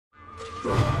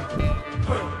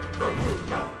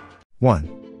1.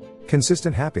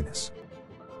 Consistent happiness.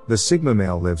 The Sigma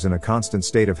male lives in a constant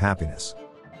state of happiness.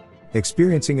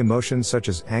 Experiencing emotions such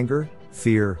as anger,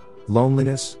 fear,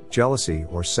 loneliness, jealousy,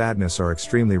 or sadness are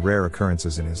extremely rare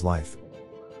occurrences in his life.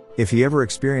 If he ever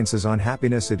experiences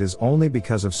unhappiness, it is only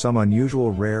because of some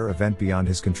unusual rare event beyond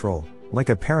his control, like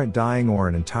a parent dying or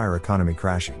an entire economy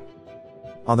crashing.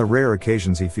 On the rare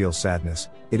occasions he feels sadness,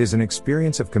 it is an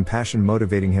experience of compassion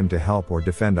motivating him to help or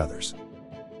defend others.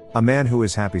 A man who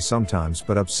is happy sometimes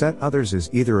but upset others is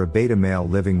either a beta male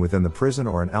living within the prison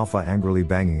or an alpha angrily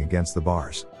banging against the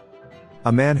bars.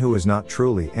 A man who is not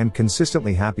truly and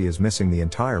consistently happy is missing the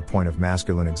entire point of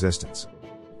masculine existence.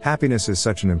 Happiness is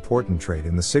such an important trait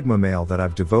in the Sigma male that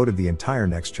I've devoted the entire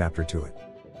next chapter to it.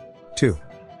 2.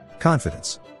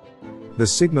 Confidence. The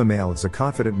Sigma male is a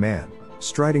confident man,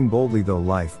 striding boldly through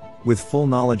life, with full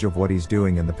knowledge of what he's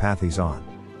doing and the path he's on.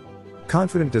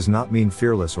 Confident does not mean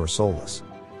fearless or soulless.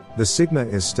 The Sigma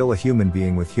is still a human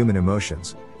being with human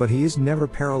emotions, but he is never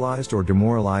paralyzed or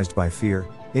demoralized by fear,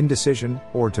 indecision,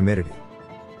 or timidity.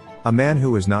 A man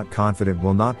who is not confident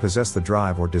will not possess the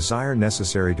drive or desire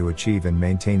necessary to achieve and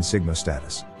maintain Sigma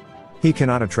status. He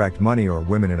cannot attract money or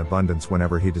women in abundance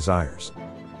whenever he desires.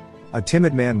 A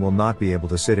timid man will not be able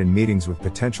to sit in meetings with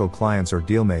potential clients or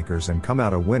dealmakers and come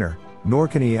out a winner, nor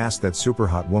can he ask that super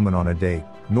hot woman on a date,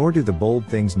 nor do the bold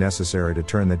things necessary to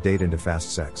turn the date into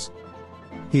fast sex.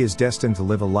 He is destined to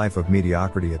live a life of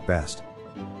mediocrity at best.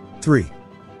 3.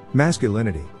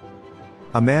 Masculinity.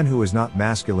 A man who is not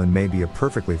masculine may be a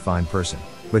perfectly fine person,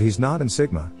 but he's not in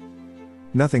Sigma.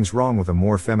 Nothing's wrong with a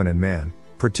more feminine man,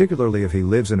 particularly if he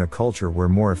lives in a culture where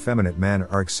more effeminate men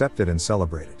are accepted and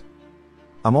celebrated.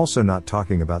 I'm also not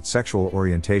talking about sexual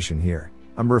orientation here,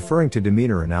 I'm referring to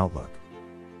demeanor and outlook.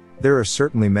 There are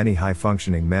certainly many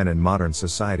high-functioning men in modern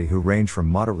society who range from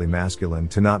moderately masculine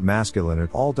to not masculine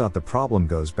at all. The problem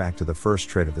goes back to the first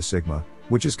trait of the Sigma,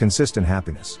 which is consistent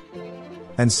happiness.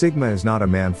 And Sigma is not a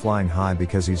man flying high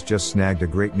because he's just snagged a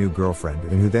great new girlfriend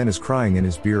and who then is crying in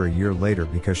his beer a year later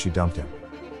because she dumped him.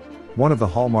 One of the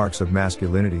hallmarks of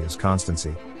masculinity is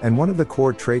constancy, and one of the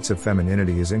core traits of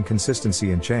femininity is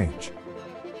inconsistency and change.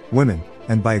 Women,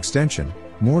 and by extension,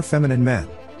 more feminine men,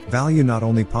 value not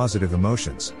only positive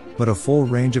emotions, but a full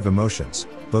range of emotions,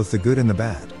 both the good and the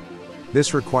bad.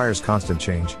 This requires constant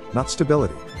change, not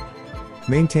stability.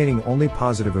 Maintaining only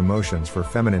positive emotions for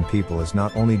feminine people is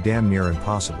not only damn near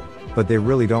impossible, but they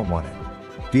really don't want it.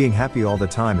 Being happy all the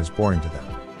time is boring to them.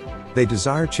 They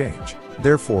desire change.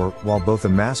 Therefore, while both a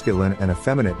masculine and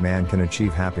effeminate man can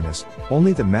achieve happiness,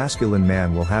 only the masculine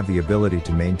man will have the ability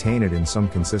to maintain it in some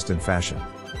consistent fashion.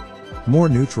 More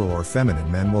neutral or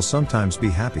feminine men will sometimes be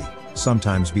happy,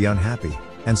 sometimes be unhappy,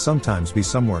 and sometimes be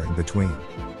somewhere in between.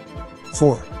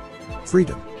 4.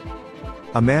 Freedom.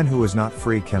 A man who is not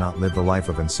free cannot live the life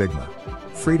of an Sigma.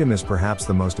 Freedom is perhaps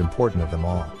the most important of them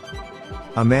all.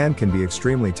 A man can be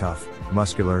extremely tough,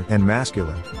 muscular, and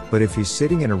masculine, but if he's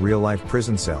sitting in a real-life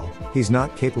prison cell, he's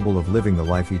not capable of living the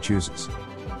life he chooses.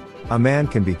 A man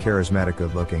can be charismatic,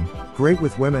 good-looking, great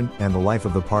with women, and the life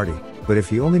of the party, but if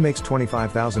he only makes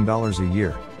 $25,000 a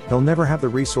year, he'll never have the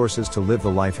resources to live the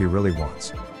life he really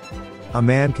wants. A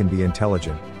man can be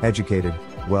intelligent, educated,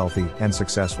 wealthy, and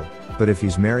successful, but if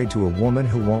he's married to a woman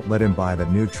who won't let him buy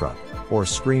that new truck, or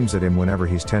screams at him whenever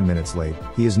he's 10 minutes late,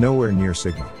 he is nowhere near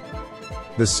Sigma.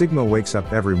 The Sigma wakes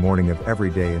up every morning of every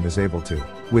day and is able to,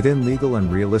 within legal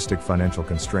and realistic financial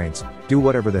constraints, do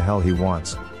whatever the hell he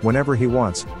wants, whenever he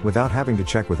wants, without having to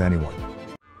check with anyone.